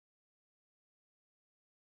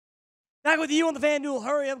Back with you on the FanDuel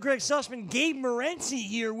Hurry Up. Greg Sussman, Gabe Morency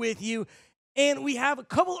here with you. And we have a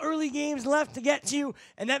couple early games left to get to,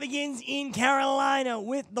 and that begins in Carolina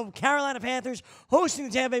with the Carolina Panthers hosting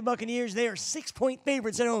the Tampa Bay Buccaneers. They are 6-point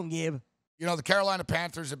favorites at home, Gabe. You know, the Carolina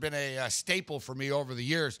Panthers have been a staple for me over the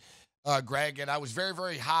years, Greg, and I was very,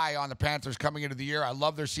 very high on the Panthers coming into the year. I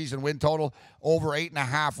love their season win total, over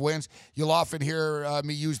 8.5 wins. You'll often hear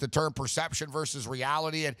me use the term perception versus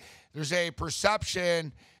reality, and there's a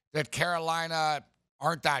perception that Carolina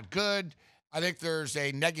aren't that good. I think there's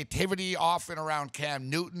a negativity often around Cam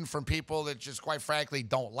Newton from people that just, quite frankly,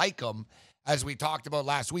 don't like him. As we talked about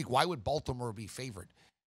last week, why would Baltimore be favored?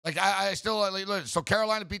 Like, I still – so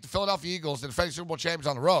Carolina beat the Philadelphia Eagles, the defending Super Bowl champions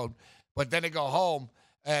on the road, but then they go home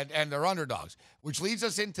and they're underdogs, which leads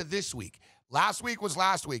us into this week. Last week was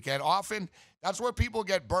last week, and often that's where people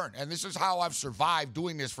get burnt. And this is how I've survived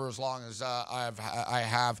doing this for as long as I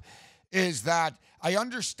have, is that I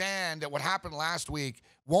understand that what happened last week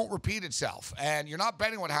won't repeat itself. And you're not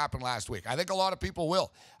betting what happened last week. I think a lot of people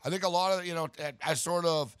will. I think a lot of, as sort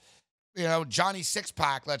of, Johnny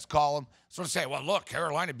Six-Pack, let's call him, sort of say, well, look,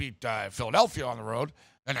 Carolina beat Philadelphia on the road,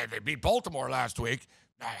 and they beat Baltimore last week.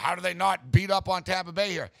 How do they not beat up on Tampa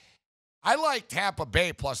Bay here? I like Tampa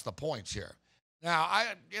Bay plus the points here. Now,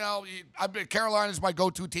 Carolina's my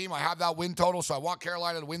go-to team. I have that win total, so I want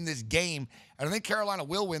Carolina to win this game. And I think Carolina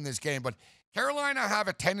will win this game. But Carolina have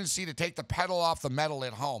a tendency to take the pedal off the metal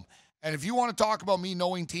at home. And if you want to talk about me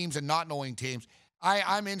knowing teams and not knowing teams,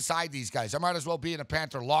 I'm inside these guys. I might as well be in a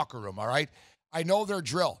Panther locker room, all right? I know their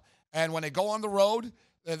drill. And when they go on the road,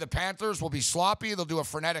 the Panthers will be sloppy. They'll do a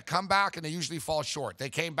frenetic comeback, and they usually fall short. They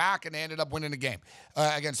came back, and they ended up winning the game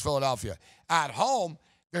against Philadelphia. At home,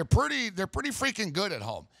 they're pretty freaking good at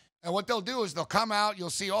home. And what they'll do is they'll come out.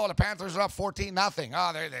 You'll see, the Panthers are up 14-0.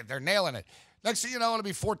 Oh, they're nailing it. Next thing you know, it'll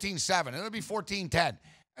be 14-7. It'll be 14-10. And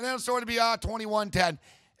then it'll sort of be 21-10.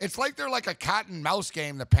 It's like they're like a cat and mouse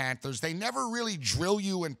game, the Panthers. They never really drill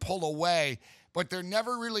you and pull away, but they're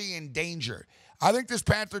never really in danger. I think this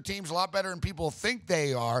Panther team's a lot better than people think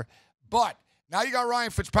they are, but now you got Ryan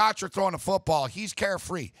Fitzpatrick throwing a football. He's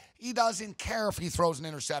carefree. He doesn't care if he throws an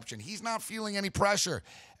interception. He's not feeling any pressure,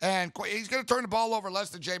 and he's going to turn the ball over less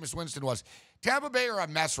than Jameis Winston was. Tampa Bay are a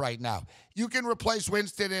mess right now. You can replace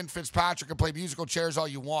Winston and Fitzpatrick and play musical chairs all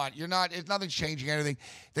you want. Nothing's changing anything.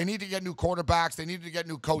 They need to get new quarterbacks. They need to get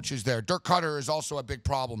new coaches there. Dirk Cutter is also a big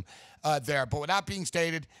problem there. But with that being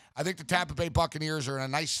stated, I think the Tampa Bay Buccaneers are in a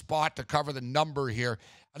nice spot to cover the number here.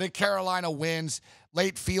 I think Carolina wins,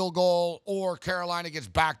 late field goal, or Carolina gets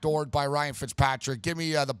backdoored by Ryan Fitzpatrick. Give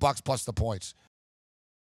me the Bucs plus the points.